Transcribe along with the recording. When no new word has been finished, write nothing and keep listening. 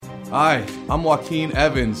Hi, I'm Joaquin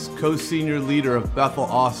Evans, co-senior leader of Bethel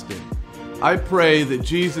Austin. I pray that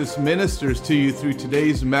Jesus ministers to you through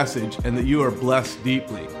today's message and that you are blessed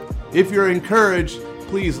deeply. If you're encouraged,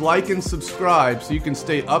 please like and subscribe so you can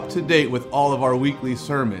stay up to date with all of our weekly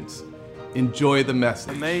sermons. Enjoy the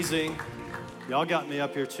message. Amazing. Y'all got me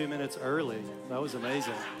up here 2 minutes early. That was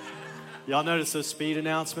amazing. Y'all notice those speed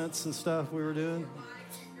announcements and stuff we were doing?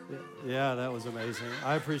 Yeah, that was amazing.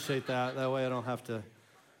 I appreciate that. That way I don't have to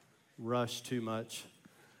rush too much.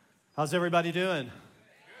 How's everybody doing?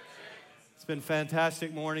 It's been a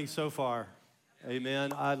fantastic morning so far.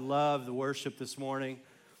 Amen. I love the worship this morning.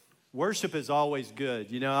 Worship is always good.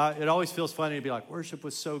 You know, it always feels funny to be like, worship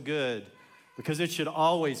was so good, because it should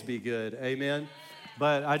always be good. Amen.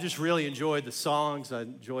 But I just really enjoyed the songs. I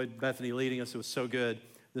enjoyed Bethany leading us. It was so good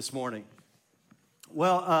this morning.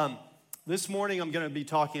 Well, this morning I'm going to be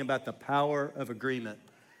talking about the power of agreement.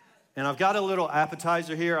 And I've got a little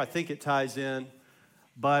appetizer here. I think it ties in.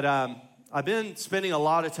 But I've been spending a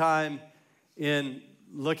lot of time in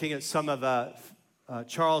looking at some of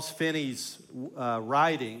Charles Finney's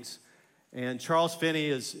writings. And Charles Finney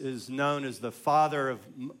is known as the father of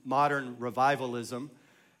modern revivalism.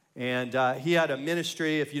 And he had a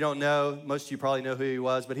ministry. If you don't know, most of you probably know who he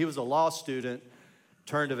was. But he was a law student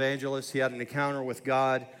turned evangelist. He had an encounter with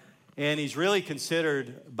God. And he's really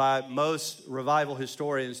considered by most revival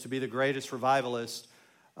historians to be the greatest revivalist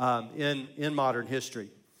in modern history.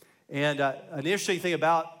 And an interesting thing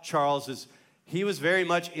about Charles is he was very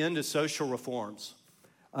much into social reforms.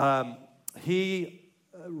 He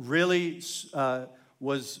really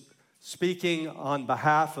was speaking on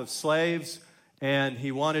behalf of slaves, and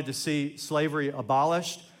he wanted to see slavery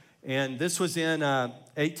abolished. And this was in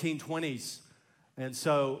 1820s. And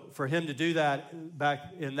so for him to do that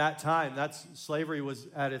back in that time, slavery was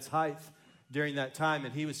at its height during that time,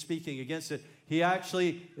 and he was speaking against it. He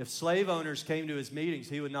actually, if slave owners came to his meetings,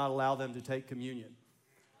 he would not allow them to take communion.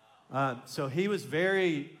 So he was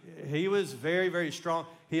very, very strong.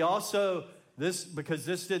 He also, because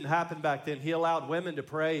this didn't happen back then, he allowed women to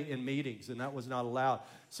pray in meetings, and that was not allowed.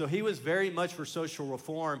 So he was very much for social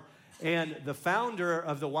reform. And the founder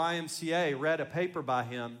of the YMCA read a paper by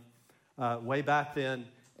him way back then,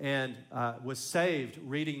 and was saved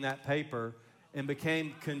reading that paper and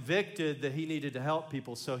became convicted that he needed to help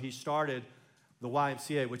people. So he started the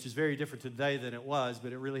YMCA, which is very different today than it was,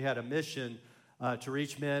 but it really had a mission to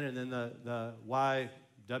reach men. And then the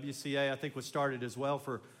YWCA, I think, was started as well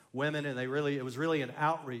for women, and it was really an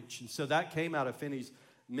outreach. And so that came out of Finney's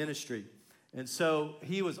ministry. And so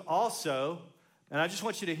he was also, and I just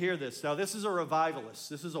want you to hear this. Now, this is a revivalist.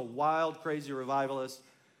 This is a wild, crazy revivalist.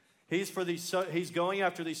 He's going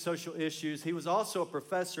after these social issues. He was also a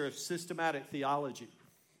professor of systematic theology.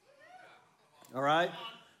 All right?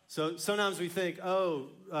 So sometimes we think, a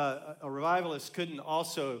revivalist couldn't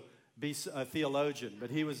also be a theologian,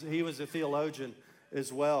 but he was a theologian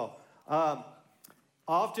as well.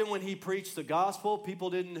 Often when he preached the gospel, people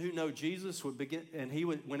who know Jesus would begin, and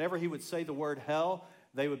whenever he would say the word hell,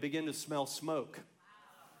 they would begin to smell smoke.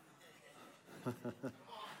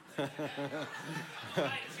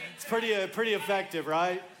 It's pretty effective,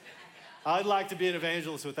 right? I'd like to be an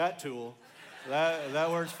evangelist with that tool.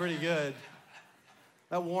 That works pretty good.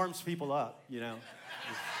 That warms people up, you know.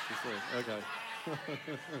 Okay.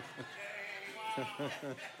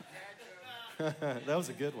 That was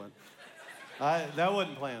a good one. That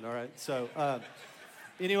wasn't planned, all right? So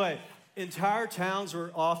anyway, entire towns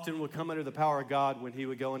would come under the power of God when he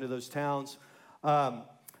would go into those towns.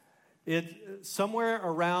 Somewhere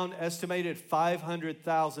around estimated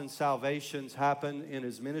 500,000 salvations happened in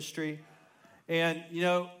his ministry. And, you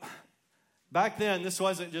know, back then, this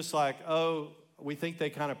wasn't just like, we think they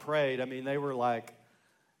kind of prayed. I mean, they were like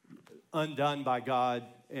undone by God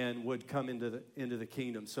and would come into the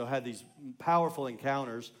kingdom. So had these powerful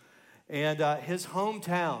encounters. And his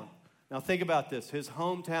hometown, now think about this, his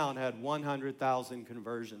hometown had 100,000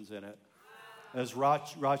 conversions in it, as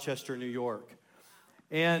Rochester, New York.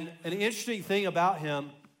 And an interesting thing about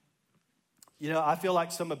him, you know, I feel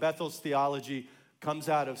like some of Bethel's theology comes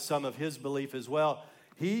out of some of his belief as well.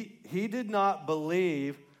 He did not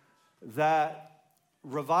believe that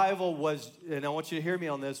revival was, and I want you to hear me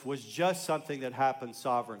on this, was just something that happened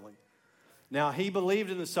sovereignly. Now, he believed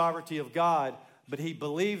in the sovereignty of God, but he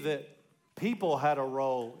believed that people had a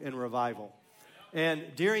role in revival.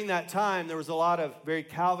 And during that time, there was a lot of very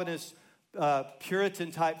Calvinist,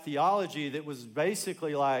 Puritan-type theology that was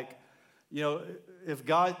basically like, you know, if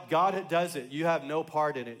God does it, you have no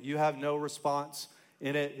part in it. You have no response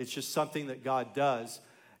in it. It's just something that God does.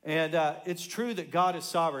 And it's true that God is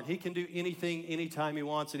sovereign. He can do anything, anytime he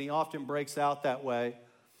wants, and he often breaks out that way.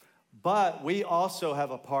 but we also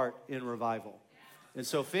have a part in revival. And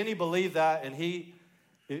so Finney believed that, and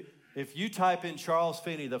if you type in Charles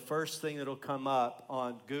Finney, the first thing that'll come up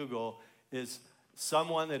on Google is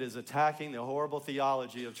someone that is attacking the horrible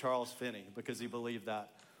theology of Charles Finney because he believed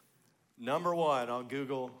that. Number one on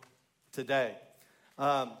Google today.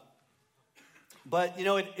 But, you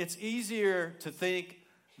know, it's easier to think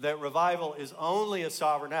that revival is only a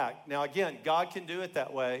sovereign act. Now, again, God can do it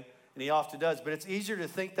that way, and he often does, but it's easier to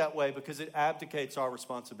think that way because it abdicates our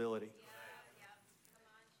responsibility.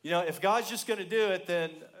 You know, if God's just going to do it, then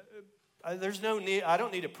there's no need. I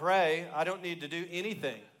don't need to pray. I don't need to do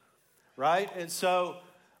anything, right? And so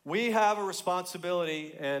we have a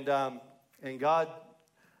responsibility, and God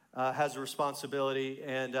has a responsibility,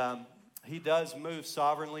 and he does move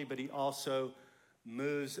sovereignly, but he also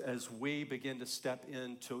moves as we begin to step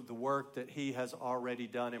into the work that he has already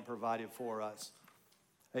done and provided for us.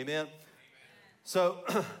 Amen? So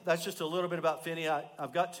that's just a little bit about Finney.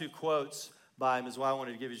 I've got 2 quotes by him, is why I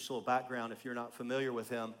wanted to give you just a little background if you're not familiar with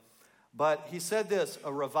him. But he said this: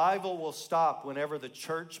 a revival will stop whenever the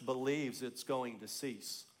church believes it's going to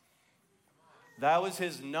cease. That was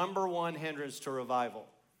his number one hindrance to revival.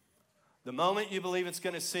 The moment you believe it's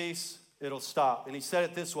going to cease, it'll stop. And he said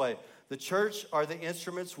it this way: the church are the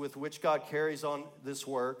instruments with which God carries on this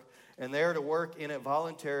work, and they are to work in it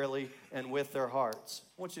voluntarily and with their hearts.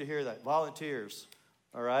 I want you to hear that. Volunteers,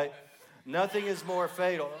 all right? Nothing is more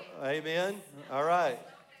fatal. Amen? All right.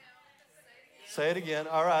 Say it again.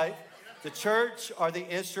 All right. The church are the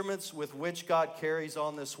instruments with which God carries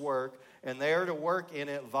on this work, and they are to work in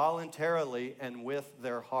it voluntarily and with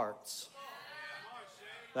their hearts.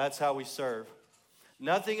 That's how we serve.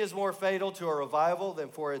 Nothing is more fatal to a revival than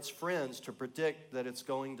for its friends to predict that it's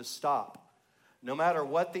going to stop. No matter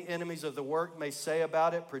what the enemies of the work may say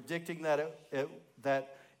about it, predicting that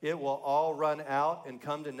it will all run out and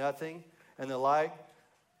come to nothing and the like,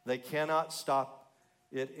 they cannot stop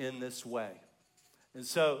it in this way. And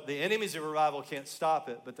so the enemies of revival can't stop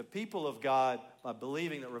it, but the people of God, by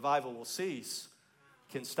believing that revival will cease,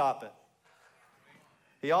 can stop it.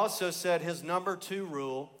 He also said his number 2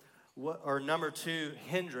 rule, or number 2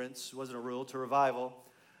 hindrance, wasn't a rule, to revival,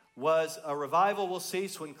 was a revival will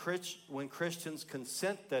cease when Christians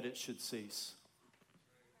consent that it should cease.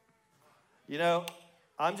 You know,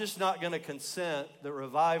 I'm just not going to consent that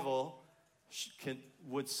revival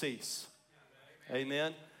would cease.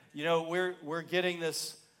 Amen? You know, we're getting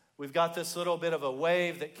this, we've got this little bit of a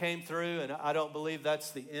wave that came through, and I don't believe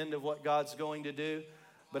that's the end of what God's going to do.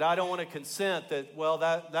 But I don't want to consent that, well,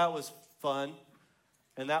 that was fun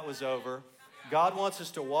and that was over. God wants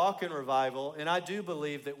us to walk in revival, and I do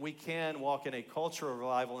believe that we can walk in a culture of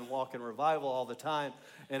revival and walk in revival all the time.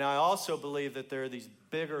 And I also believe that there are these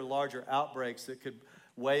bigger, larger outbreaks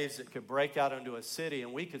waves that could break out into a city,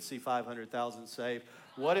 and we could see 500,000 saved.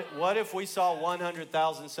 What if we saw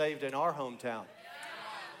 100,000 saved in our hometown?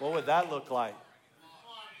 What would that look like?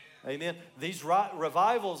 Amen. These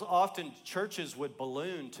revivals, often churches would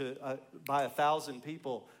balloon to by 1,000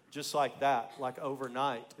 people just like that, like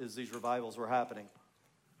overnight, as these revivals were happening.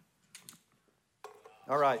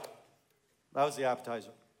 All right. That was the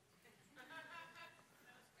appetizer.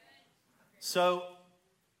 So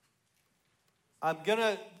I'm going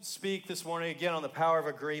to speak this morning again on the power of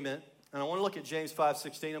agreement. And I want to look at James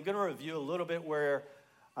 5:16. I'm going to review a little bit where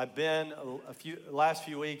I've been last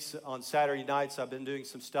few weeks on Saturday nights. I've been doing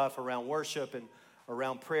some stuff around worship and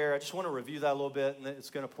around prayer. I just want to review that a little bit, and it's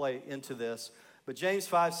going to play into this. But James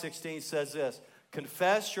 5:16 says this: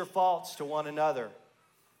 confess your faults to one another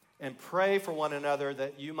and pray for one another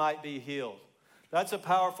that you might be healed. That's a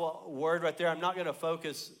powerful word right there. I'm not going to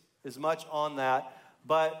focus as much on that.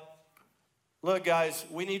 But look, guys,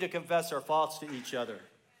 we need to confess our faults to each other.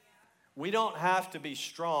 We don't have to be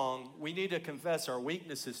strong. We need to confess our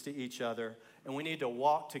weaknesses to each other, and we need to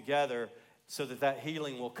walk together so that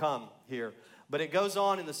healing will come here. But it goes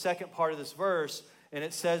on in the second part of this verse, and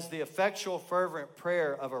it says, the effectual fervent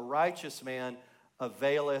prayer of a righteous man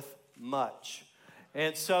availeth much.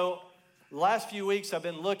 And so the last few weeks I've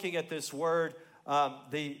been looking at this word,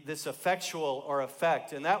 this effectual or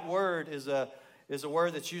effect. And that word is a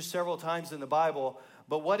word that's used several times in the Bible.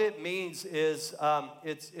 But what it means is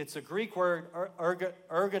it's a Greek word,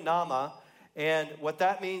 ergonoma. And what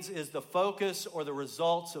that means is the focus or the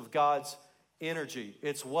results of God's energy.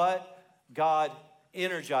 It's what God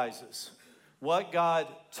energizes. What God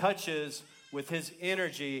touches with his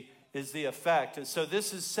energy is the effect. And so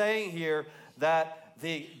this is saying here that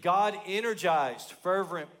the God energized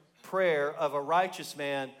fervent prayer of a righteous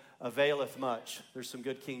man availeth much. There's some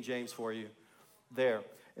good King James for you there.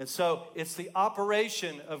 And so it's the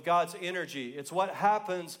operation of God's energy. It's what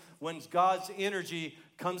happens when God's energy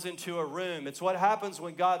comes into a room. It's what happens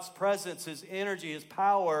when God's presence, His energy, His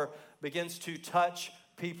power begins to touch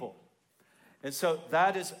people. And so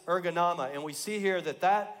that is ergonoma. And we see here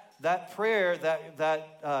that prayer,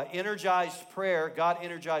 that energized prayer,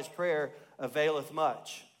 God-energized prayer, availeth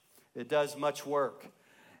much. It does much work.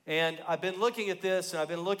 And I've been looking at this, and I've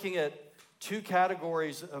been looking at two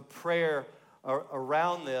categories of prayer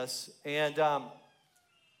around this, and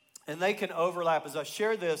they can overlap. As I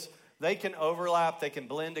share this, they can overlap, they can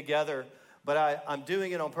blend together, but I'm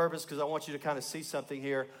doing it on purpose because I want you to kind of see something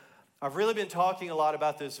here. I've really been talking a lot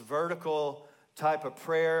about this vertical type of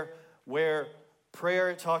prayer, where prayer,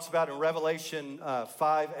 it talks about in Revelation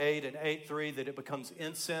 5:8 and 8:3 that it becomes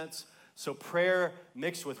incense. So prayer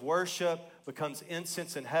mixed with worship becomes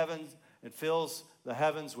incense in heaven and fills the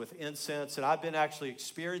heavens with incense. And I've been actually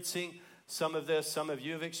experiencing some of this. Some of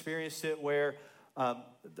you have experienced it, where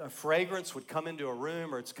a fragrance would come into a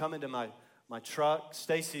room, or it's come into my truck.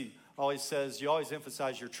 Stacy always says, you always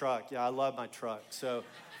emphasize your truck. Yeah, I love my truck. So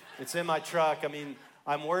it's in my truck. I mean,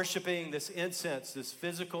 I'm worshiping this incense, this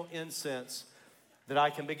physical incense that I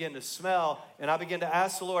can begin to smell. And I began to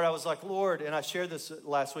ask the Lord. I was like, Lord, and I shared this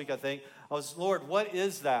last week, I think. I was, Lord, what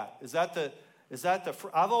is that? Is that the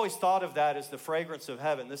I've always thought of that as the fragrance of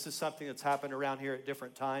heaven. This is something that's happened around here at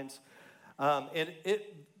different times. And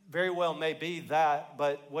it very well may be that,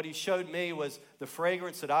 but what He showed me was the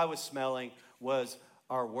fragrance that I was smelling was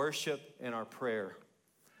our worship and our prayer.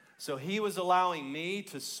 So He was allowing me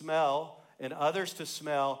to smell and others to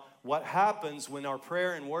smell what happens when our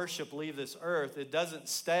prayer and worship leave this earth. It doesn't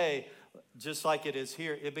stay just like it is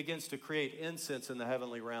here. It begins to create incense in the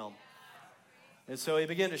heavenly realm. And so He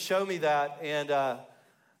began to show me that, and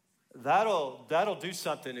that'll do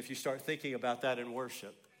something if you start thinking about that in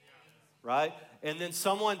worship, right? And then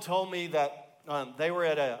someone told me that they were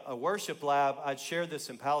at a worship lab. I'd shared this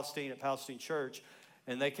in Palestine at Palestine Church,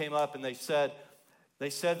 and they came up and they said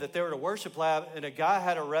that they were at a worship lab, and a guy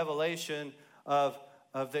had a revelation of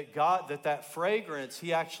that fragrance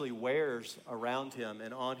He actually wears around him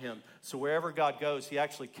and on him. So wherever God goes, He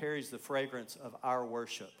actually carries the fragrance of our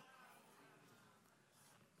worship.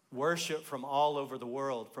 Worship from all over the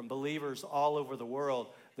world, from believers all over the world,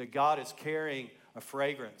 that God is carrying a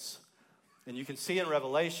fragrance. And you can see in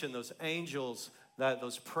Revelation those angels, that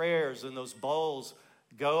those prayers and those bowls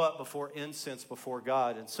go up before incense before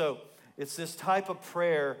God. And so it's this type of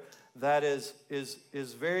prayer that is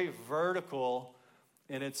very vertical,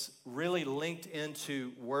 and it's really linked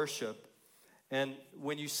into worship. And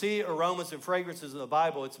when you see aromas and fragrances in the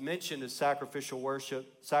Bible, it's mentioned as sacrificial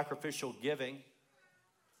worship, sacrificial giving.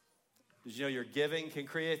 Did you know your giving can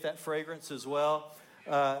create that fragrance as well?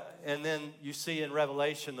 And then you see in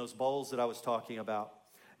Revelation those bowls that I was talking about.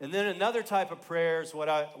 And then another type of prayer is what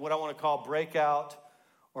I want to call breakout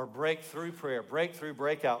or breakthrough prayer,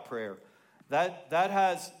 breakout prayer.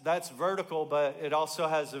 That's vertical, but it also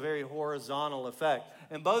has a very horizontal effect.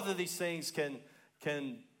 And both of these things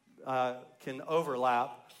can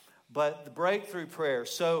overlap. But the breakthrough prayer.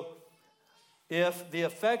 So if the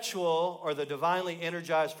effectual or the divinely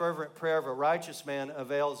energized fervent prayer of a righteous man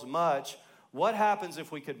avails much, what happens if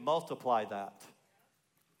we could multiply that?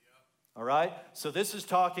 All right? So this is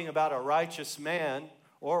talking about a righteous man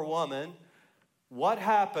or woman. What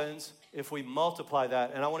happens if we multiply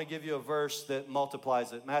that? And I want to give you a verse that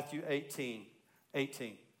multiplies it. Matthew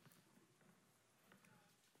 18:18.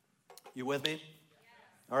 You with me?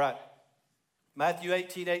 All right. Matthew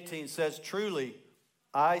 18:18 says, "Truly,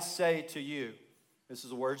 I say to you," this is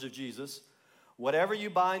the words of Jesus, "whatever you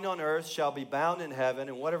bind on earth shall be bound in heaven,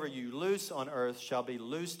 and whatever you loose on earth shall be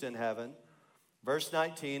loosed in heaven." Verse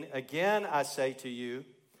 19, "Again I say to you,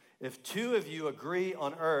 if two of you agree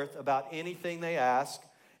on earth about anything they ask,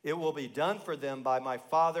 it will be done for them by my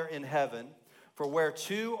Father in heaven. For where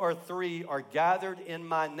two or three are gathered in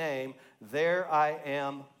my name, there I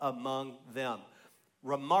am among them."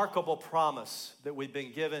 Remarkable promise that we've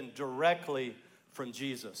been given directly from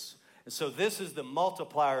Jesus. And so this is the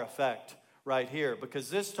multiplier effect right here, because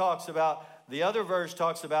this talks about, the other verse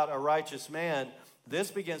talks about a righteous man. This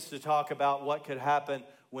begins to talk about what could happen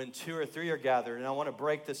when two or three are gathered. And I want to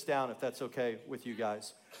break this down if that's okay with you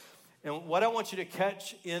guys. And what I want you to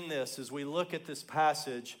catch in this as we look at this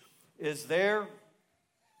passage is there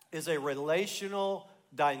is a relational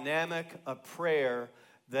dynamic of prayer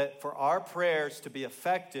that for our prayers to be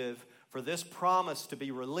effective, for this promise to be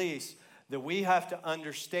released, that we have to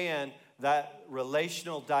understand that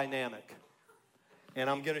relational dynamic. And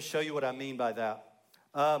I'm going to show you what I mean by that.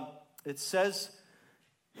 It says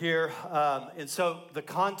here, and so the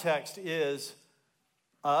context is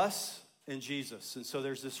us and Jesus. And so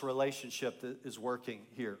there's this relationship that is working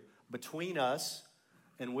here between us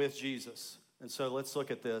and with Jesus. And so let's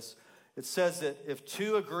look at this. It says that if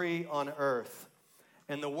two agree on earth,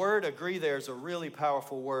 and the word agree there is a really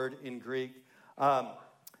powerful word in Greek.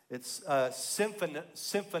 It's symphono,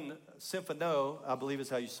 I believe is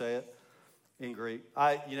how you say it in Greek.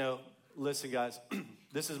 Listen, guys,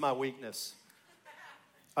 this is my weakness.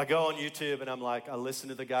 I go on YouTube and I'm like, I listen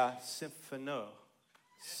to the guy, symphono,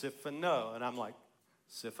 and I'm like,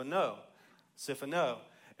 symphono.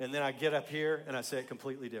 And then I get up here and I say it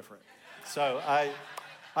completely different. So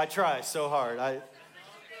I try so hard.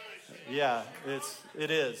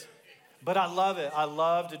 It is. But I love it. I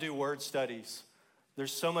love to do word studies.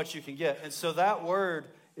 There's so much you can get. And so that word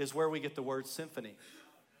is where we get the word symphony.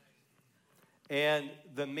 And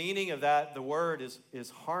the meaning of that, the word is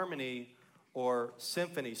harmony or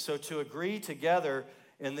symphony. So to agree together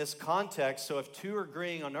in this context, so if two are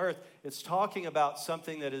agreeing on earth, it's talking about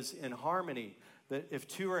something that is in harmony. That if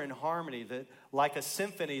two are in harmony, that like a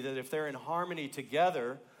symphony, that if they're in harmony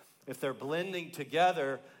together, if they're blending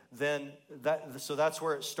together, then that's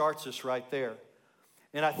where it starts us right there.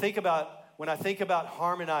 And when I think about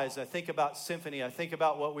harmonize, I think about symphony, I think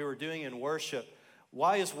about what we were doing in worship.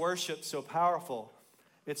 Why is worship so powerful?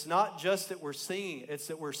 It's not just that we're singing, it's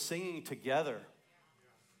that we're singing together.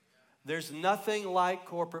 There's nothing like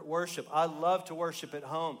corporate worship. I love to worship at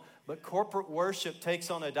home, but corporate worship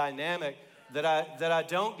takes on a dynamic that I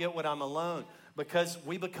don't get when I'm alone, because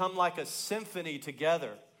we become like a symphony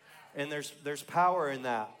together, and there's power in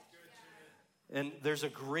that. And there's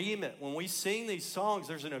agreement. When we sing these songs,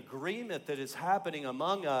 there's an agreement that is happening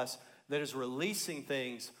among us that is releasing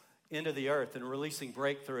things into the earth and releasing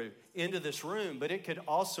breakthrough into this room, but it could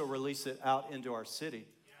also release it out into our city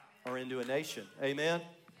or into a nation. Amen?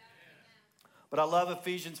 But I love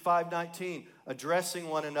Ephesians 5:19, addressing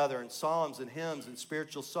one another in psalms and hymns and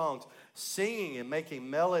spiritual songs, singing and making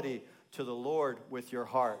melody to the Lord with your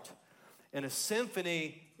heart. And a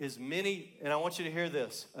symphony is many, and I want you to hear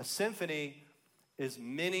this, a symphony is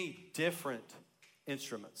many different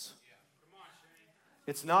instruments.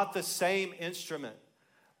 It's not the same instrument.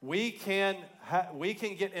 We can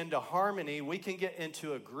get into harmony, we can get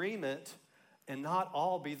into agreement, and not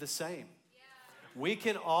all be the same. We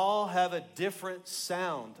can all have a different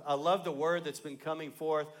sound. I love the word that's been coming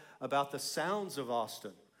forth about the sounds of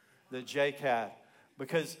Austin that Jake had,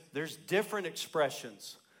 because there's different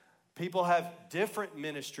expressions. People have different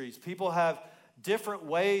ministries. People have different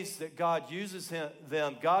ways that God uses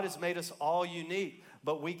them. God has made us all unique,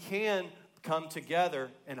 but we can come together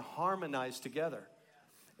and harmonize together.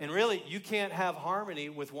 And really, you can't have harmony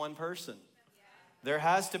with one person. There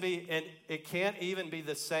has to be, and it can't even be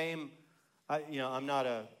the same. I'm not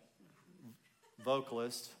a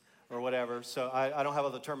vocalist or whatever, so I don't have all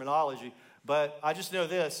the terminology, but I just know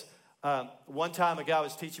this. One time a guy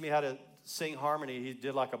was teaching me how to sing harmony. He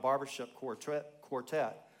did like a barbershop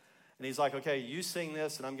quartet. And he's like, okay, you sing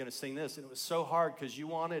this and I'm going to sing this. And it was so hard because you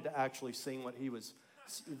wanted to actually sing what he was,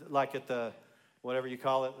 like at the, whatever you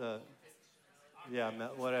call it,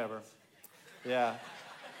 whatever. Yeah,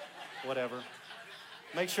 whatever.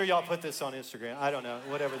 Make sure y'all put this on Instagram. I don't know,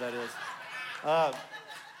 whatever that is.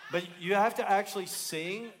 But you have to actually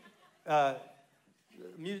sing.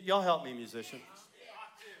 Y'all help me, musician.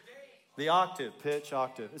 The octave, pitch,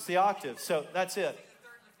 octave. It's the octave, so that's it.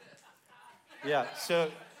 Yeah,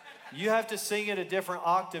 so you have to sing at a different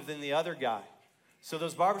octave than the other guy. So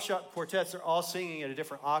those barbershop quartets are all singing at a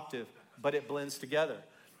different octave, but it blends together.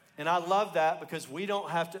 And I love that because we don't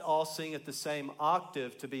have to all sing at the same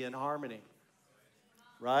octave to be in harmony.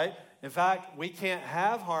 Right? In fact, we can't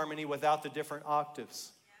have harmony without the different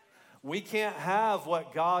octaves. We can't have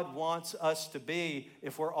what God wants us to be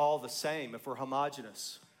if we're all the same, if we're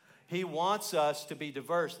homogenous. He wants us to be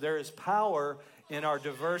diverse. There is power in our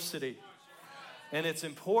diversity. And it's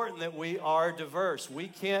important that we are diverse.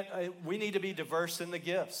 We need to be diverse in the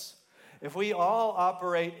gifts. If we all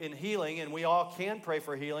operate in healing, and we all can pray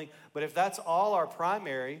for healing, but if that's all our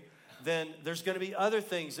primary, then there's going to be other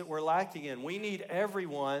things that we're lacking in. We need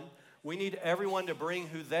everyone to bring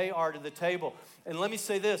who they are to the table. And let me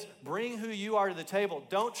say this, bring who you are to the table.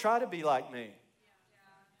 Don't try to be like me.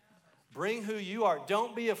 Bring who you are.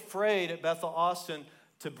 Don't be afraid at Bethel Austin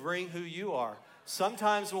to bring who you are.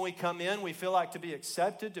 Sometimes when we come in, we feel like to be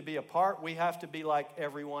accepted, to be a part, we have to be like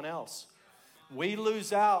everyone else. We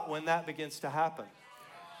lose out when that begins to happen.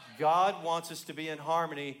 God wants us to be in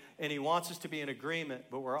harmony, and He wants us to be in agreement,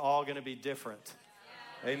 but we're all going to be different.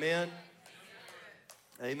 Amen?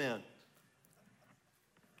 Amen.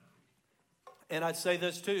 And I'd say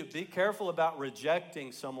this too, be careful about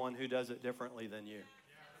rejecting someone who does it differently than you.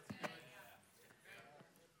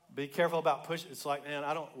 Be careful about pushing. It's like, man,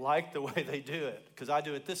 I don't like the way they do it because I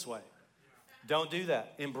do it this way. Don't do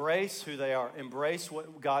that. Embrace who they are. Embrace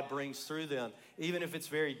what God brings through them, even if it's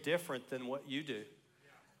very different than what you do.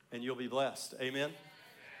 And you'll be blessed. Amen?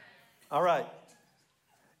 All right.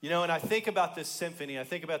 You know, and I think about this symphony. I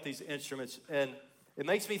think about these instruments. And it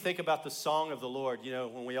makes me think about the song of the Lord. You know,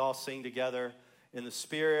 when we all sing together in the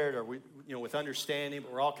Spirit or, with understanding,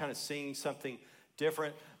 but we're all kind of singing something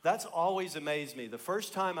different. That's always amazed me. The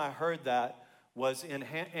first time I heard that was in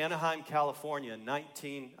Anaheim, California, I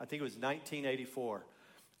think it was 1984.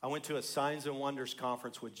 I went to a Signs and Wonders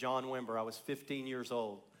conference with John Wimber. I was 15 years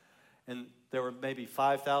old. And there were maybe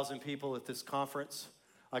 5,000 people at this conference.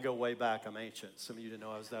 I go way back. I'm ancient. Some of you didn't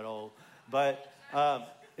know I was that old. But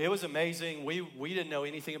it was amazing. We didn't know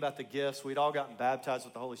anything about the gifts. We'd all gotten baptized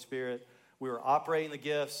with the Holy Spirit. We were operating the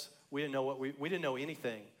gifts. We didn't know we didn't know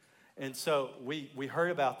anything. And so we heard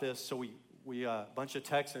about this, so we a bunch of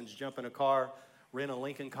Texans jump in a car, rent a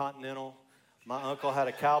Lincoln Continental. My uncle had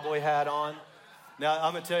a cowboy hat on. Now,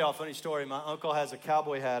 I'm going to tell you a funny story. My uncle has a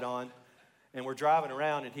cowboy hat on, and we're driving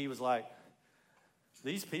around, and he was like,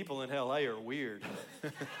 these people in L.A. are weird.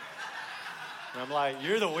 And I'm like,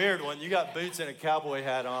 you're the weird one. You got boots and a cowboy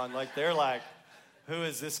hat on. Like, they're like, who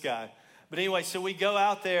is this guy? But anyway, so we go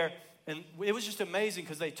out there. And it was just amazing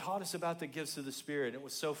because they taught us about the gifts of the Spirit. It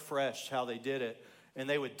was so fresh how they did it. And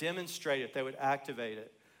they would demonstrate it. They would activate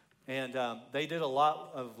it. And they did a lot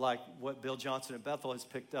of like what Bill Johnson at Bethel has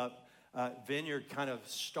picked up. Vineyard kind of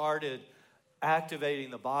started activating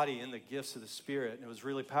the body in the gifts of the Spirit. And it was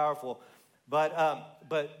really powerful. But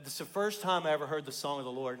it's the first time I ever heard the song of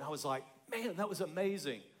the Lord. And I was like, man, that was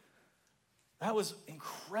amazing. That was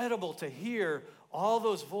incredible to hear all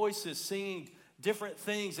those voices singing different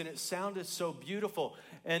things, and it sounded so beautiful.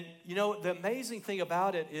 And you know, the amazing thing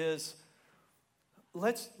about it is,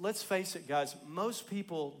 let's face it, guys, most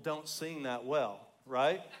people don't sing that well,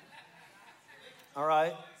 right? All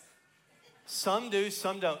right? Some do,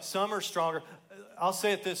 some don't. Some are stronger. I'll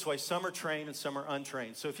say it this way, some are trained and some are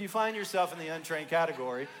untrained. So if you find yourself in the untrained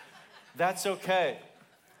category, that's okay.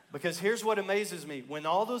 Because here's what amazes me. When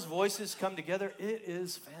all those voices come together, it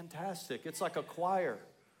is fantastic. It's like a choir.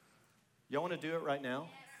 Y'all want to do it right now?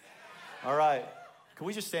 All right. Can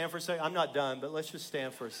we just stand for a second? I'm not done, but let's just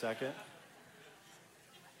stand for a second.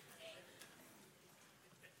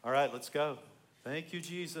 All right, let's go. Thank you,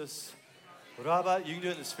 Jesus. You can do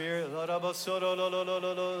it in the Spirit.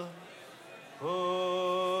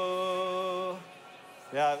 Oh.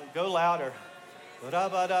 Yeah, go louder. Okay,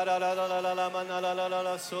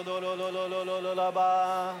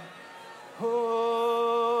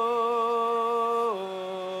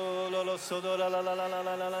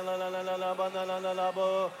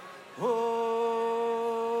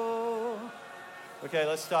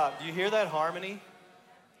 let's stop. Do you hear that harmony?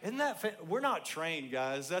 Isn't that we're not trained,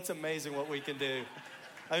 guys. That's amazing what we can do.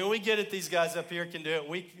 I mean, we get it. These guys up here can do it.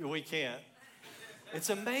 We can't. It's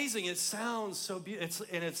amazing. It sounds so beautiful.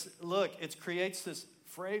 It creates this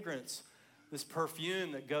fragrance, this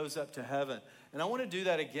perfume that goes up to heaven. And I want to do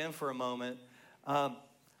that again for a moment. And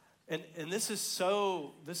this is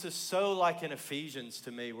so like in Ephesians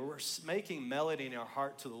to me, where we're making melody in our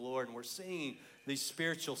heart to the Lord, and we're singing these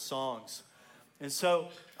spiritual songs. And so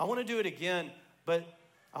I want to do it again, but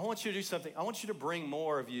I want you to do something. I want you to bring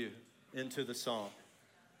more of you into the song.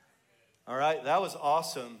 All right? That was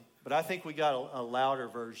awesome, but I think we got a louder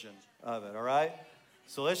version of it, all right?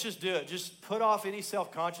 So let's just do it. Just put off any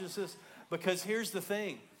self-consciousness, because here's the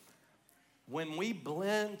thing. When we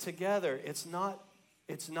blend together, it's not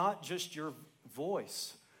just your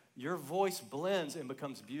voice. Your voice blends and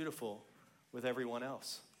becomes beautiful with everyone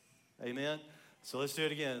else. Amen? So let's do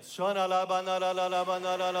it again.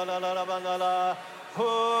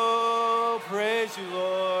 Oh, praise you,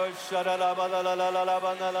 Lord.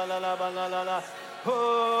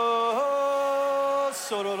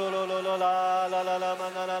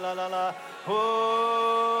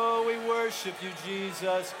 Oh, we worship you,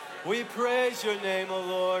 Jesus. We praise your name, O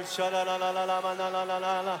Lord.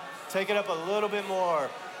 Take it up a little bit more.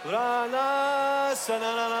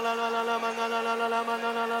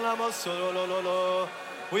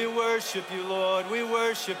 We worship you, Lord. We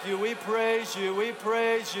worship you. We praise you. We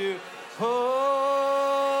praise you. Oh,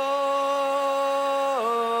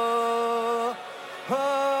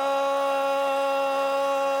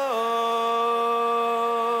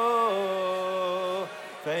 oh.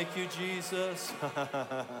 Thank you, Jesus.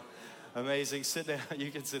 Amazing. Sit down. You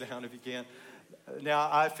can sit down if you can. Now,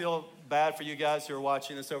 I feel bad for you guys who are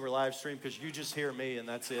watching this over live stream, because you just hear me and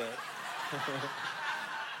that's it.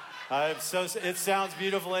 It sounds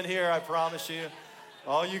beautiful in here, I promise you.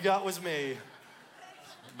 All you got was me.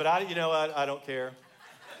 But you know what? I don't care.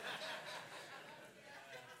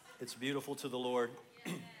 It's beautiful to the Lord.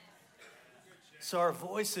 So our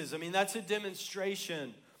voices, that's a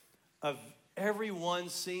demonstration of everyone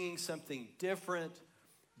singing something different.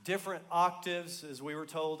 Different octaves, as we were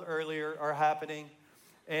told earlier, are happening.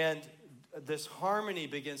 And this harmony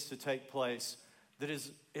begins to take place.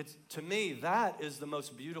 To me, that is the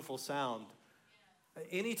most beautiful sound.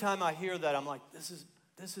 Anytime I hear that, I'm like, this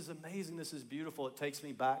is amazing, this is beautiful. It takes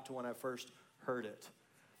me back to when I first heard it.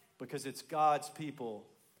 Because it's God's people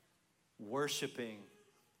worshiping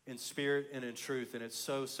in spirit and in truth, and it's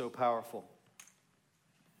so, so powerful.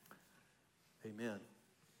 Amen.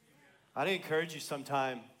 I'd encourage you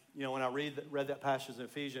sometime, when I read that passage in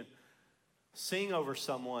Ephesians, sing over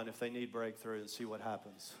someone if they need breakthrough and see what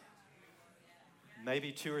happens.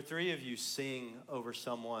 Maybe 2 or 3 of you sing over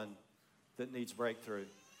someone that needs breakthrough.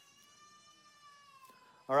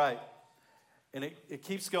 All right. And it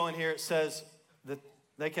keeps going here. It says that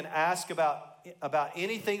they can ask about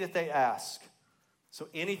anything that they ask. So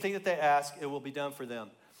anything that they ask, it will be done for them.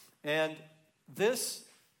 And this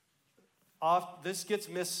gets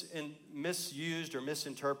misused or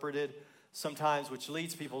misinterpreted sometimes, which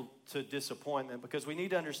leads people to disappointment, because we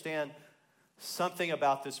need to understand something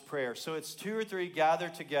about this prayer. So it's 2 or 3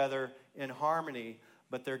 gathered together in harmony,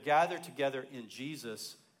 but they're gathered together in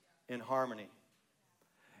Jesus in harmony.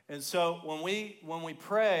 And so when we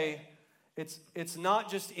pray, it's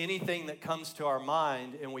not just anything that comes to our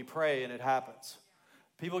mind and we pray and it happens.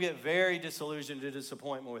 People get very disillusioned and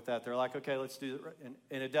disappointment with that. They're like, okay, let's do it,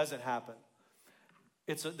 and it doesn't happen.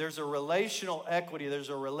 There's a relational equity. There's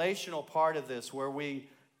a relational part of this where we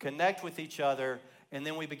connect with each other, and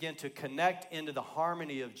then we begin to connect into the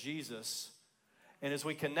harmony of Jesus. And as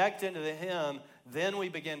we connect into Him, then we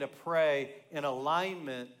begin to pray in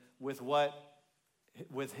alignment with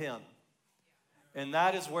Him. And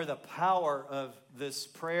that is where the power of this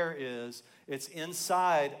prayer is. It's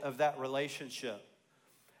inside of that relationship.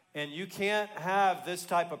 And you can't have this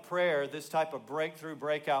type of prayer, this type of breakthrough,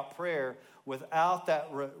 breakout prayer, without that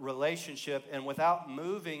relationship and without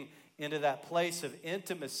moving into that place of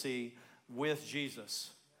intimacy with Jesus.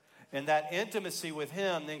 And that intimacy with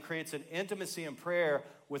Him then creates an intimacy in prayer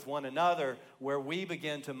with one another where we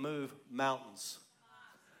begin to move mountains.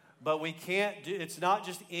 But we can't it's not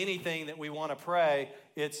just anything that we want to pray.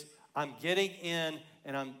 It's I'm getting in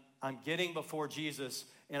and I'm getting before Jesus,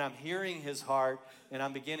 and I'm hearing His heart, and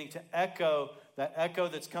I'm beginning to echo, that echo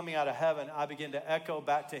that's coming out of heaven, I begin to echo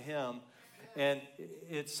back to Him, and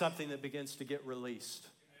it's something that begins to get released.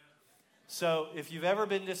 So if you've ever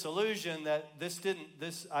been disillusioned that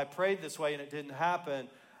I prayed this way and it didn't happen,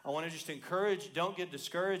 I want to just encourage, don't get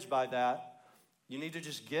discouraged by that. You need to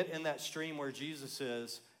just get in that stream where Jesus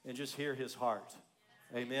is and just hear His heart.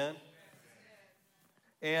 Amen?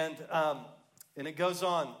 And it goes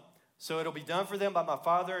on. So it'll be done for them by my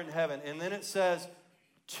Father in heaven. And then it says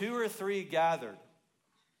 2 or 3 gathered.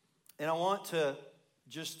 And I want to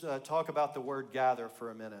just talk about the word gather for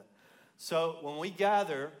a minute. So when we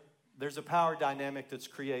gather, there's a power dynamic that's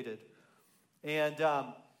created. And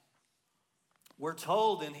we're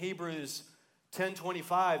told in Hebrews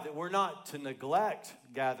 10:25 that we're not to neglect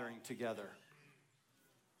gathering together.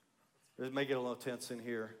 It may get a little tense in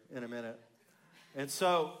here in a minute. And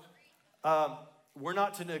so we're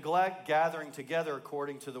not to neglect gathering together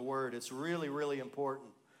according to the word. It's really, really important.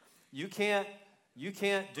 You can't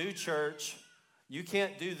do church. You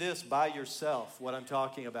can't do this by yourself, what I'm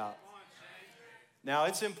talking about. Now,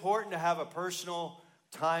 it's important to have a personal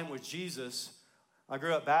time with Jesus. I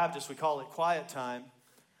grew up Baptist. We call it quiet time.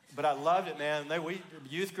 But I loved it, man.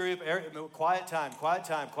 Youth group, quiet time, quiet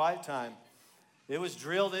time, quiet time. It was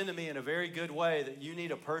drilled into me in a very good way that you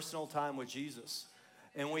need a personal time with Jesus.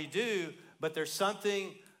 And we do, but there's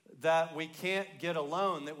something that we can't get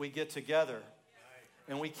alone that we get together.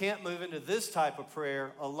 And we can't move into this type of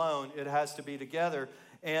prayer alone. It has to be together.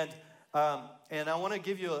 And I want to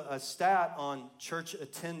give you a stat on church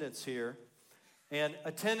attendance here. And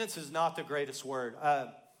attendance is not the greatest word.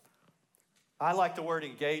 I like the word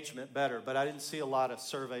engagement better, but I didn't see a lot of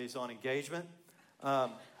surveys on engagement.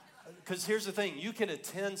 Because here's the thing. You can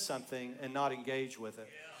attend something and not engage with it.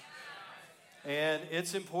 And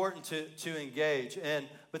it's important to engage.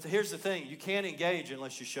 But here's the thing. You can't engage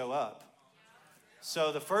unless you show up.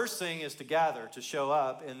 So the first thing is to gather, to show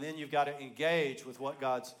up, and then you've got to engage with what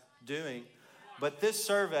God's doing. But this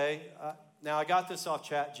survey, now I got this off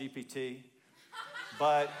ChatGPT,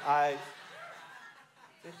 but I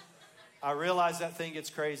realize that thing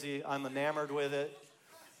gets crazy. I'm enamored with it.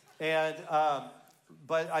 And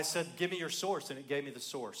but I said, give me your source, and it gave me the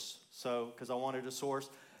source. So, because I wanted a source.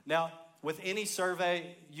 Now, with any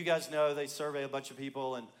survey, you guys know they survey a bunch of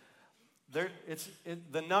people, and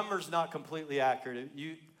the number's not completely accurate.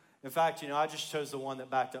 In fact, I just chose the one that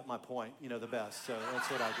backed up my point, the best. So that's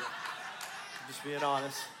what I did. Just being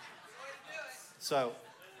honest. So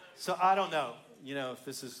I don't know, if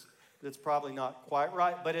it's probably not quite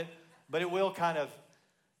right, but it will kind of,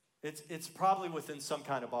 it's probably within some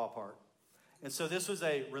kind of ballpark. And so this was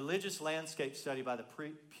a religious landscape study by the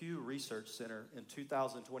Pew Research Center in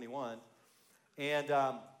 2021. And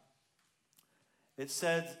it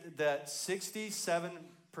said that 67%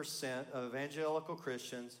 of evangelical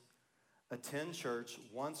Christians attend church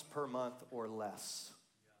once per month or less.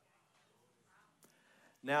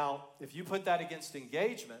 Now, if you put that against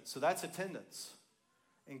engagement, so that's attendance.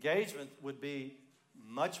 Engagement would be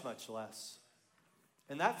much, much less.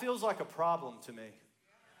 And that feels like a problem to me.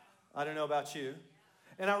 I don't know about you.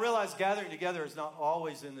 And I realize gathering together is not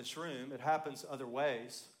always in this room. It happens other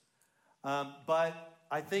ways. But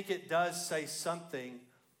I think it does say something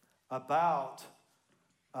about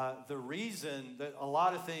the reason that a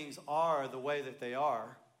lot of things are the way that they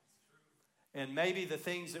are. And maybe the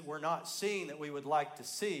things that we're not seeing that we would like to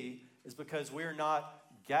see is because we're not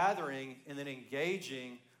gathering and then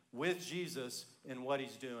engaging with Jesus in what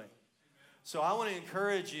he's doing. So I want to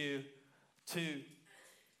encourage you to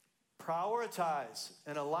prioritize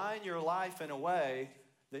and align your life in a way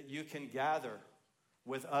that you can gather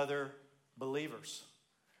with other believers.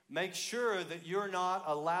 Make sure that you're not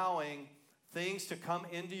allowing things to come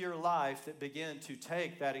into your life that begin to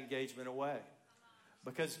take that engagement away.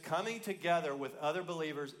 Because coming together with other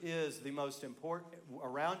believers is the most important,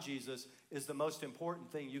 around Jesus, is the most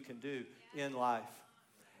important thing you can do in life.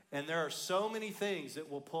 And there are so many things that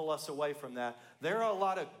will pull us away from that. There are a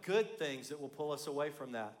lot of good things that will pull us away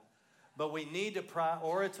from that. But we need to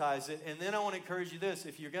prioritize it. And then I want to encourage you this.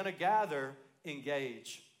 If you're going to gather,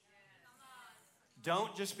 engage.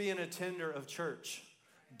 Don't just be an attender of church.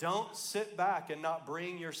 Don't sit back and not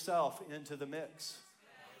bring yourself into the mix.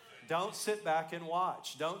 Don't sit back and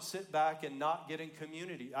watch. Don't sit back and not get in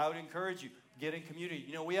community. I would encourage you, get in community.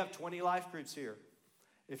 We have 20 life groups here.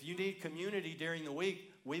 If you need community during the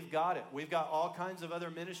week, we've got it. We've got all kinds of other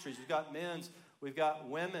ministries. We've got men's, we've got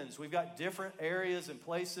women's. We've got different areas and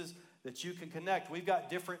places that you can connect. We've got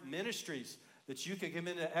different ministries that you can come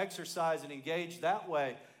into exercise and engage that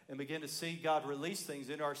way and begin to see God release things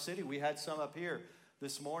in our city. We had some up here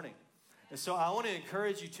this morning. And so I want to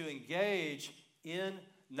encourage you to engage in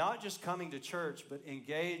not just coming to church, but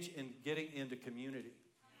engage in getting into community.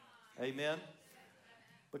 Amen?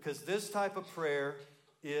 Because this type of prayer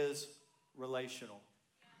is relational.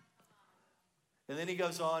 And then he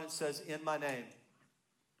goes on and says, in my name.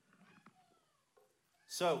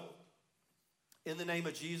 So, in the name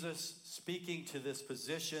of Jesus, speaking to this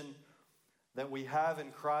position that we have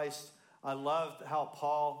in Christ, I love how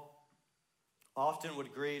Paul often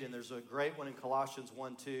would greet, and there's a great one in Colossians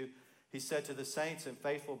 1:2. He said to the saints and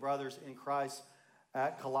faithful brothers in Christ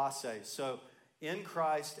at Colossae. So, in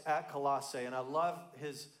Christ at Colossae. And I love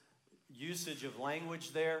his usage of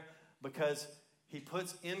language there because he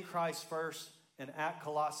puts in Christ first and at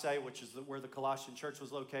Colossae, which is where the Colossian church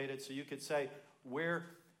was located. So you could say, we're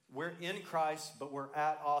in Christ, but we're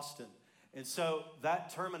at Austin. And so that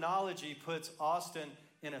terminology puts Austin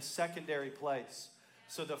in a secondary place.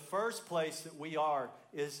 So the first place that we are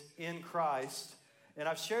is in Christ. And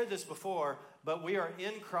I've shared this before, but we are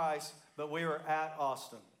in Christ, but we are at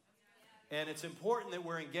Austin. And it's important that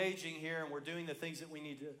we're engaging here and we're doing the things that we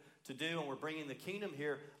need to do and we're bringing the kingdom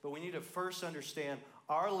here. But we need to first understand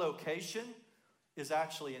our location is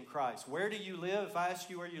actually in Christ. Where do you live? If I ask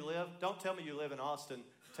you where you live, don't tell me you live in Austin.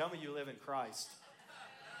 Tell me you live in Christ.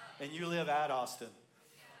 And you live at Austin.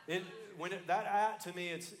 That at to me,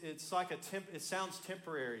 it's like it sounds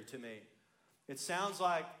temporary to me. It sounds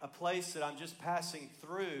like a place that I'm just passing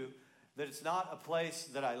through, that it's not a place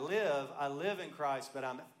that I live. I live in Christ, but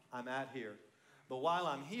I'm at here. But while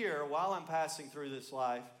I'm here, while I'm passing through this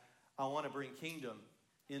life, I want to bring kingdom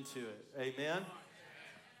into it. Amen?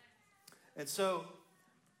 And so,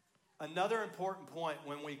 another important point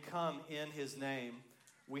when we come in his name,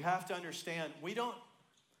 we have to understand we don't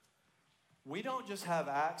just have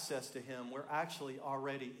access to him, we're actually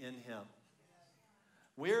already in him.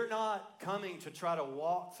 We're not coming to try to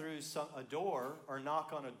walk through a door or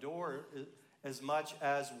knock on a door as much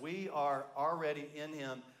as we are already in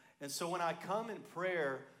him. And so when I come in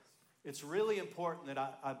prayer, it's really important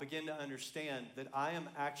that I begin to understand that I am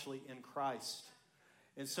actually in Christ.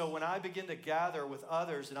 And so when I begin to gather with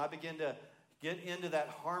others and I begin to get into that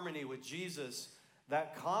harmony with Jesus,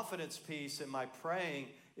 that confidence piece in my praying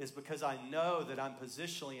is because I know that I'm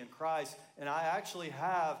positionally in Christ, and I actually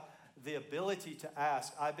have the ability to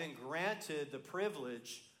ask. I've been granted the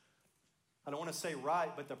privilege, I don't want to say right,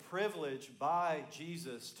 but the privilege by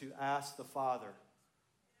Jesus to ask the Father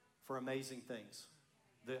for amazing things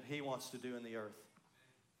that he wants to do in the earth.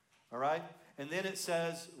 All right? And then it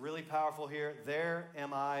says, really powerful here, there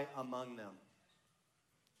am I among them.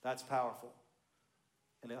 That's powerful.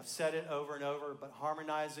 And I've said it over and over, but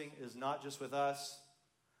harmonizing is not just with us,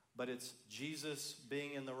 but it's Jesus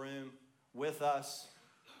being in the room with us,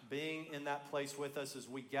 being in that place with us as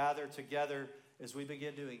we gather together, as we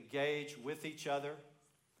begin to engage with each other,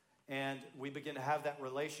 and we begin to have that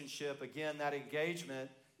relationship. Again, that engagement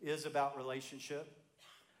is about relationship.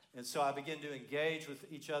 And so I begin to engage with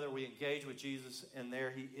each other. We engage with Jesus, and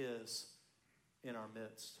there he is in our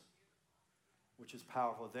midst, which is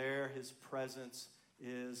powerful. There his presence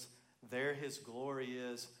is, there his glory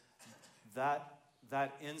is.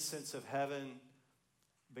 That incense of heaven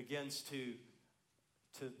begins to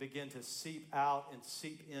begin to seep out and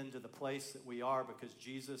seep into the place that we are, because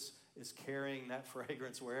Jesus is carrying that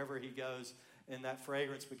fragrance wherever he goes, and that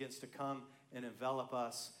fragrance begins to come and envelop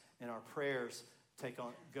us, and our prayers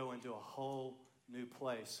go into a whole new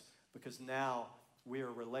place, because now we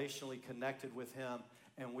are relationally connected with him,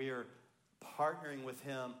 and we are partnering with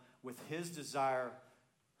him with his desire,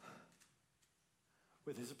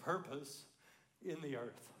 with his purpose in the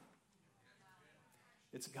earth.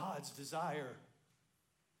 It's God's desire.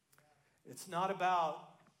 It's not about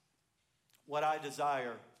what I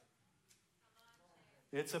desire.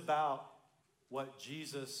 It's about what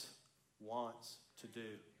Jesus wants to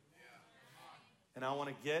do. And I want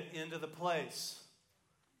to get into the place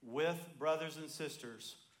with brothers and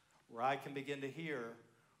sisters where I can begin to hear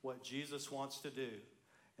what Jesus wants to do.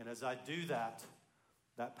 And as I do that,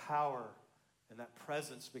 that power and that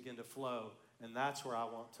presence begin to flow. And that's where I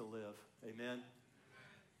want to live. Amen.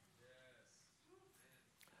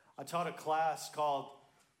 I taught a class called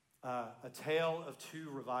A Tale of Two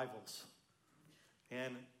Revivals.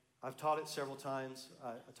 And I've taught it several times.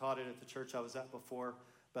 I taught it at the church I was at before,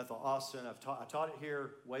 Bethel Austin. I taught it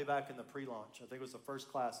here way back in the pre-launch. I think it was the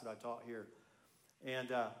first class that I taught here. And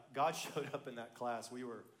God showed up in that class.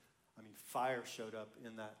 Fire showed up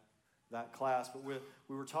in that class. But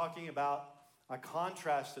we were talking about, I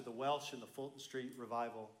contrasted the Welsh and the Fulton Street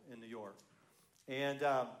revival in New York. And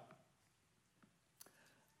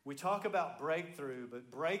we talk about breakthrough, but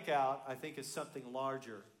breakout, I think, is something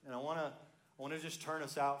larger. And I want to just turn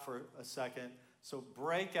us out for a second. So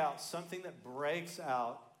breakout, something that breaks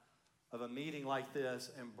out of a meeting like this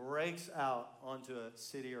and breaks out onto a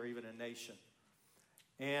city or even a nation.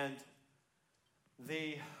 And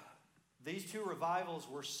these two revivals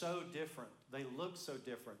were so different. They looked so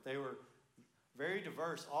different. They were very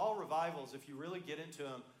diverse. All revivals, if you really get into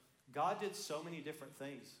them, God did so many different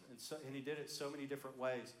things, and he did it so many different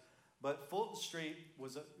ways. But Fulton Street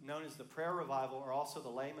was known as the prayer revival, or also the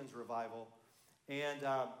layman's revival. And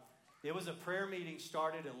it was a prayer meeting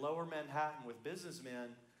started in Lower Manhattan with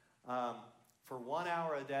businessmen for 1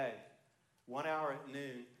 hour a day, 1 hour at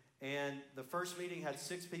noon. And the first meeting had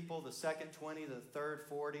 6 people, the second 20, the third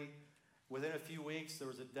 40. Within a few weeks, there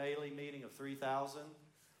was a daily meeting of 3,000.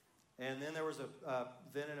 And then there was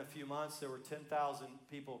then in a few months, there were 10,000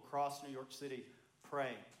 people across New York City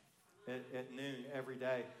praying at noon every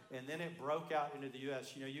day. And then it broke out into the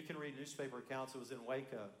U.S. You can read newspaper accounts. It was in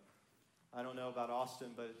Waco. I don't know about Austin,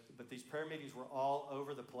 but these prayer meetings were all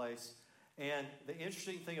over the place. And the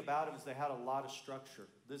interesting thing about them is they had a lot of structure.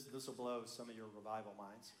 This will blow some of your revival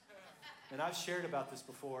minds. And I've shared about this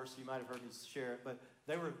before, so you might have heard me share it. But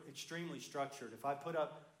they were extremely structured. If I put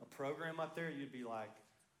up a program up there, you'd be like,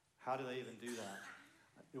 how do they even do that?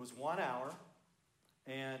 It was 1 hour,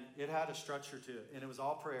 and it had a structure to it. And it was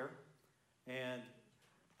all prayer. And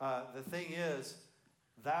the thing is,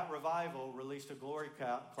 that revival released a glory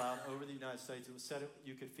cloud over the United States. It was said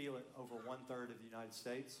you could feel it over 1/3 of the United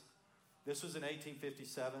States. This was in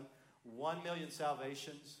 1857. 1 million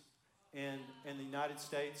salvations in the United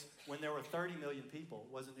States when there were 30 million people.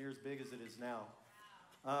 It wasn't near as big as it is now.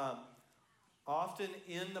 Often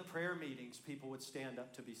in the prayer meetings, people would stand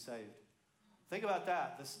up to be saved. Think about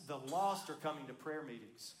that. The lost are coming to prayer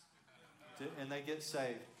meetings, and they get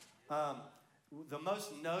saved. The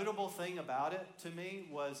most notable thing about it to me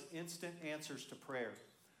was instant answers to prayer.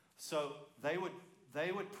 So they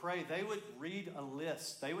would pray. They would read a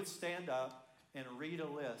list. They would stand up and read a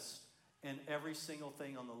list, and every single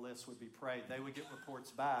thing on the list would be prayed. They would get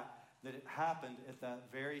reports back that it happened at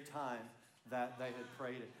that very time that they had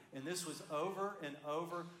prayed it. And this was over and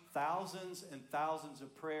over, thousands and thousands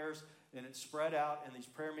of prayers, and it spread out, and these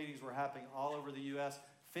prayer meetings were happening all over the U.S.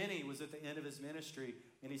 Finney was at the end of his ministry,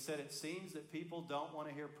 and he said, it seems that people don't want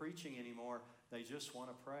to hear preaching anymore. They just want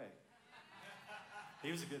to pray.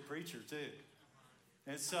 He was a good preacher, too.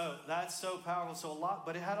 And so that's so powerful. So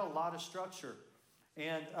but it had a lot of structure.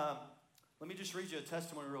 And let me just read you a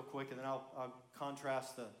testimony real quick, and then I'll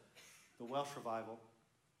contrast the Welsh revival.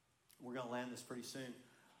 We're going to land this pretty soon.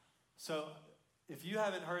 So if you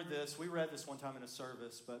haven't heard this, we read this one time in a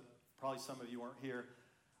service, but probably some of you weren't here.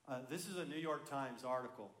 This is a New York Times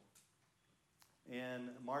article. In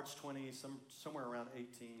March 20, somewhere around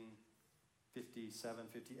 1857,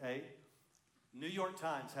 58, New York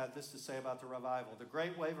Times had this to say about the revival. The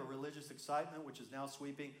great wave of religious excitement, which is now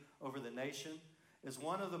sweeping over the nation, is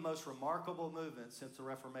one of the most remarkable movements since the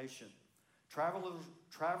Reformation. Travelers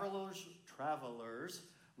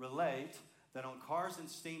relate that on cars and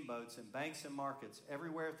steamboats and banks and markets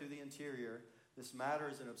everywhere through the interior, this matter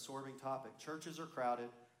is an absorbing topic. Churches are crowded,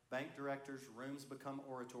 bank directors' rooms become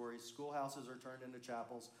oratories, schoolhouses are turned into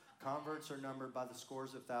chapels, converts are numbered by the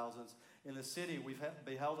scores of thousands. In the city, we've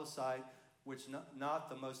beheld a sight which not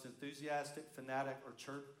the most enthusiastic fanatic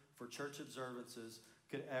for church observances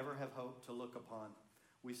could ever have hoped to look upon.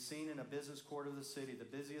 We've seen in a business quarter of the city, the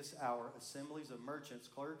busiest hour, assemblies of merchants,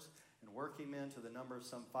 clerks, and working men to the number of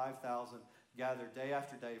some 5,000 gathered day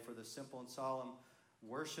after day for the simple and solemn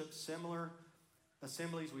worship. Similar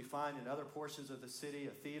assemblies we find in other portions of the city,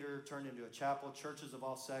 a theater turned into a chapel. Churches of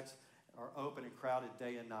all sects are open and crowded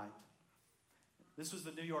day and night. This was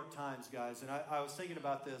the New York Times, guys, and I was thinking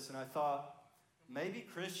about this, and I thought maybe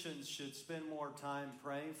Christians should spend more time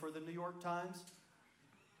praying for the New York Times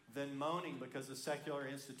than moaning because a secular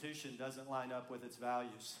institution doesn't line up with its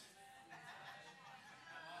values.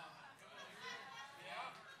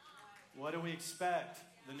 What do we expect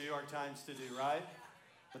the New York Times to do, right?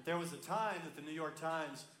 But there was a time that the New York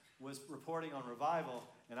Times was reporting on revival,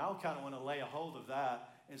 and I kind of want to lay a hold of that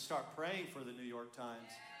and start praying for the New York Times,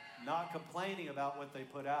 not complaining about what they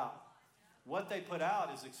put out. What they put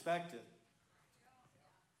out is expected.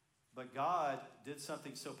 But God did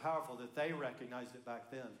something so powerful that they recognized it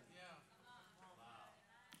back then.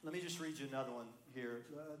 Let me just read you another one here.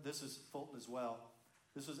 This is Fulton as well.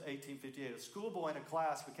 This was 1858. A schoolboy in a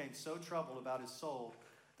class became so troubled about his soul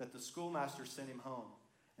that the schoolmaster sent him home.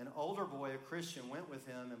 An older boy, a Christian, went with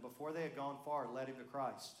him, and before they had gone far, led him to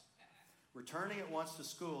Christ. Returning at once to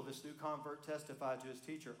school, this new convert testified to his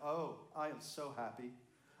teacher, "Oh, I am so happy.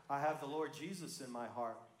 I have the Lord Jesus in my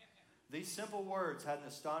heart." These simple words had an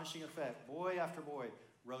astonishing effect. Boy after boy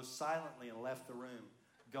rose silently and left the room.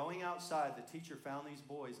 Going outside, the teacher found these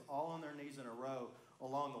boys all on their knees in a row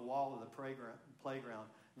along the wall of the playground.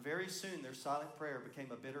 Very soon, their silent prayer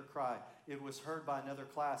became a bitter cry. It was heard by another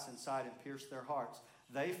class inside and pierced their hearts.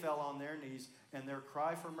 They fell on their knees, and their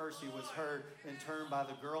cry for mercy was heard in turn by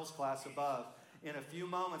the girls' class above. In a few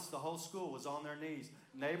moments, the whole school was on their knees.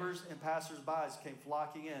 Neighbors and passers-by came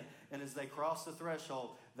flocking in, and as they crossed the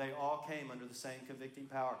threshold, they all came under the same convicting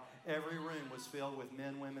power. Every room was filled with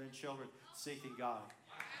men, women, and children seeking God.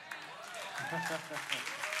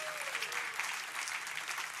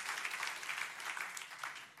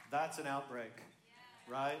 That's an outbreak,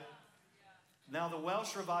 right? Now, the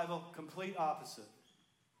Welsh revival, complete opposite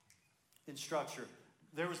in structure.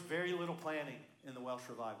 There was very little planning in the Welsh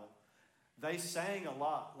revival. They sang a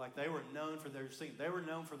lot, like they were known for their singing. They were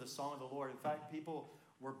known for the song of the Lord. In fact, people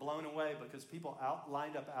were blown away because people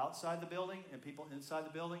lined up outside the building and people inside the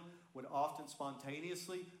building would often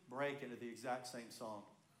spontaneously break into the exact same song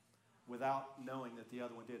without knowing that the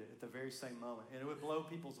other one did it at the very same moment. And it would blow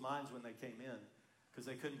people's minds when they came in because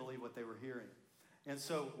they couldn't believe what they were hearing. And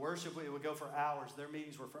so worship, it would go for hours. Their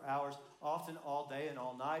meetings were for hours, often all day and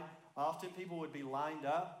all night. Often people would be lined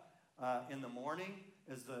up in the morning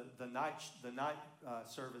as the night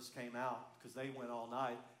service came out because they went all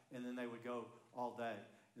night, and then they would go all day.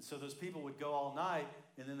 And so those people would go all night,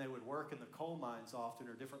 and then they would work in the coal mines often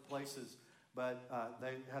or different places, but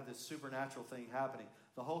they had this supernatural thing happening.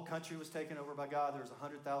 The whole country was taken over by God. There was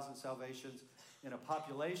 100,000 salvations in a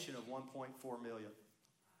population of 1.4 million.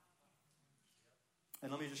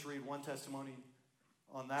 And let me just read one testimony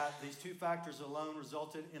on that. These two factors alone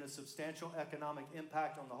resulted in a substantial economic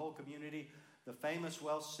impact on the whole community. The famous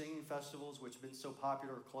Welsh singing festivals, which have been so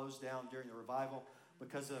popular, closed down during the revival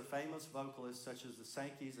because their famous vocalists, such as the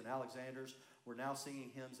Sankeys and Alexanders, were now singing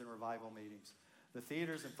hymns in revival meetings. The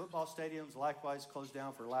theaters and football stadiums likewise closed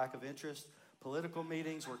down for lack of interest. Political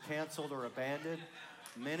meetings were canceled or abandoned.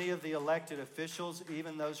 Many of the elected officials,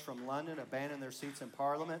 even those from London, abandoned their seats in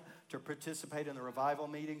Parliament to participate in the revival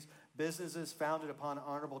meetings. Businesses founded upon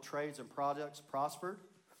honorable trades and products prospered.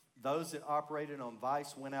 Those that operated on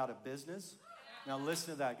vice went out of business. Now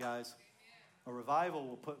listen to that, guys. A revival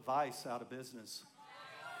will put vice out of business.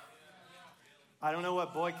 I don't know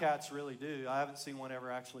what boycotts really do. I haven't seen one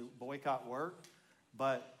ever actually boycott work,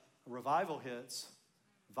 but revival hits,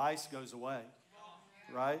 vice goes away,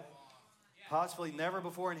 right? Possibly never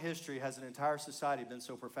before in history has an entire society been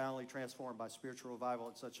so profoundly transformed by spiritual revival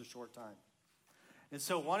in such a short time. And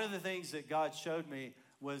so one of the things that God showed me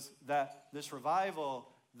was that this revival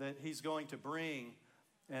that he's going to bring,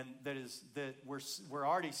 and that we're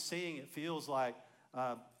already seeing, it feels like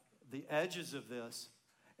the edges of this,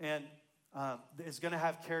 and is going to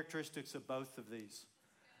have characteristics of both of these.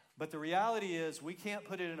 But the reality is we can't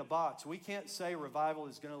put it in a box. We can't say revival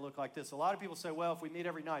is going to look like this. A lot of people say, well, if we meet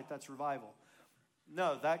every night, that's revival.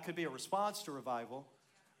 No, that could be a response to revival,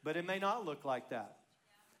 but it may not look like that.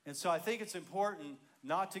 And so I think it's important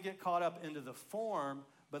not to get caught up into the form,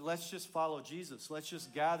 but let's just follow Jesus. Let's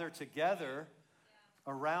just gather together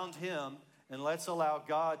around him, and let's allow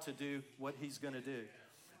God to do what he's going to do.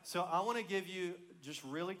 So I want to give you, just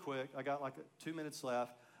really quick, I got like 2 minutes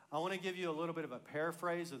left. I want to give you a little bit of a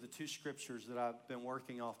paraphrase of the two scriptures that I've been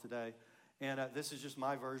working off today. And this is just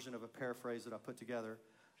my version of a paraphrase that I put together.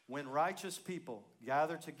 When righteous people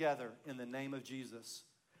gather together in the name of Jesus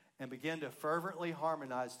and begin to fervently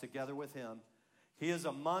harmonize together with him, he is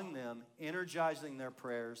among them, energizing their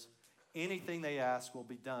prayers. Anything they ask will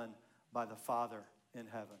be done by the Father in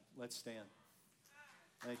heaven. Let's stand.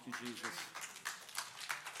 Thank you, Jesus.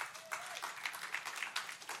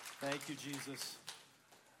 Thank you, Jesus.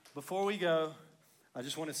 Before we go, I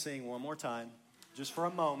just want to sing one more time, just for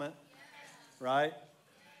a moment, right?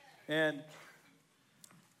 And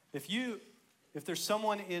if there's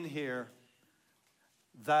someone in here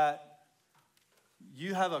that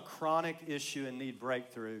you have a chronic issue and need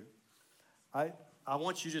breakthrough, I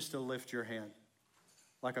want you just to lift your hand.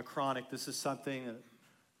 Like a chronic, this is something that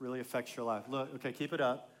really affects your life. Look, okay, keep it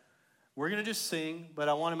up. We're going to just sing, but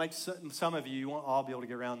I want to make some of you won't all be able to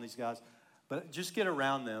get around these guys, but just get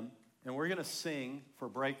around them, and we're going to sing for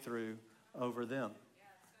breakthrough over them.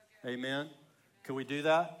 Amen? Can we do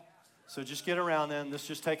that? So just get around them. Let's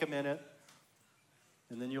just take a minute,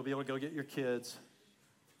 and then you'll be able to go get your kids.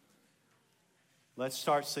 Let's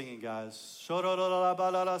start singing, guys.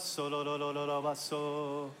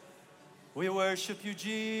 We worship you,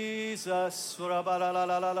 Jesus. Oh,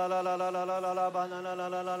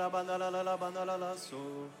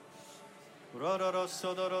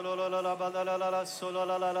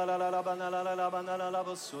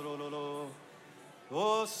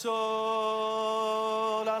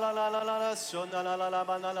 so la la la la la, so la la la la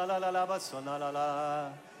la la la la la, so la la la.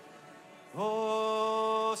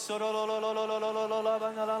 Oh, so lo lo lo lo lo lo lo lo lo la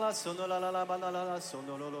la la, so la la la la la la, so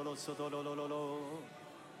lo lo lo lo, so lo lo lo lo.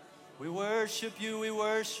 We worship you,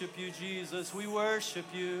 Jesus. We worship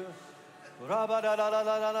you.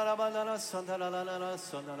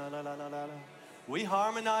 We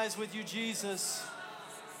harmonize with you, Jesus.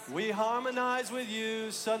 We harmonize with you.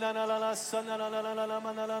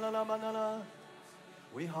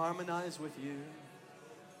 We harmonize with you.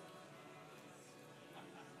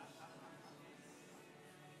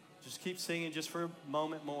 Just keep singing just for a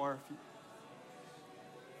moment more.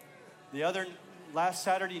 Last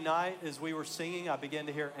Saturday night, as we were singing, I began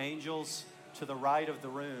to hear angels to the right of the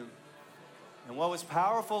room. And what was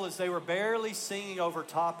powerful is they were barely singing over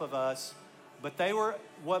top of us, but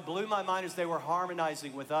what blew my mind is they were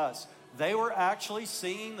harmonizing with us. They were actually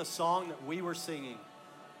singing the song that we were singing.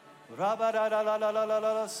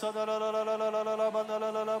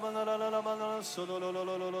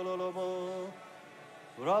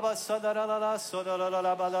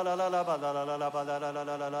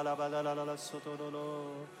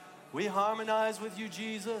 We harmonize with you,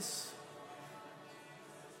 Jesus.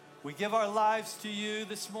 We give our lives to you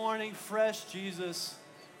this morning, fresh Jesus.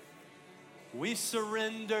 We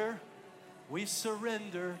surrender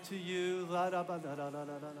to you.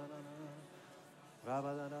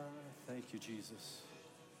 Thank you, Jesus.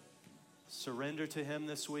 Surrender to him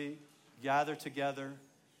this week. Gather together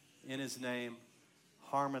in his name.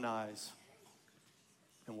 Harmonize.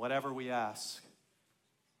 And whatever we ask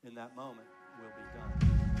in that moment will be done.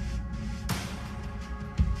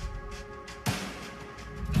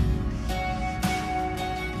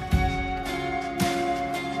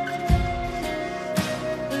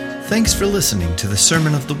 Thanks for listening to the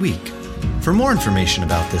Sermon of the Week. For more information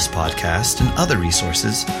about this podcast and other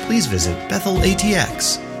resources, please visit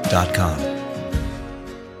bethelatx.com.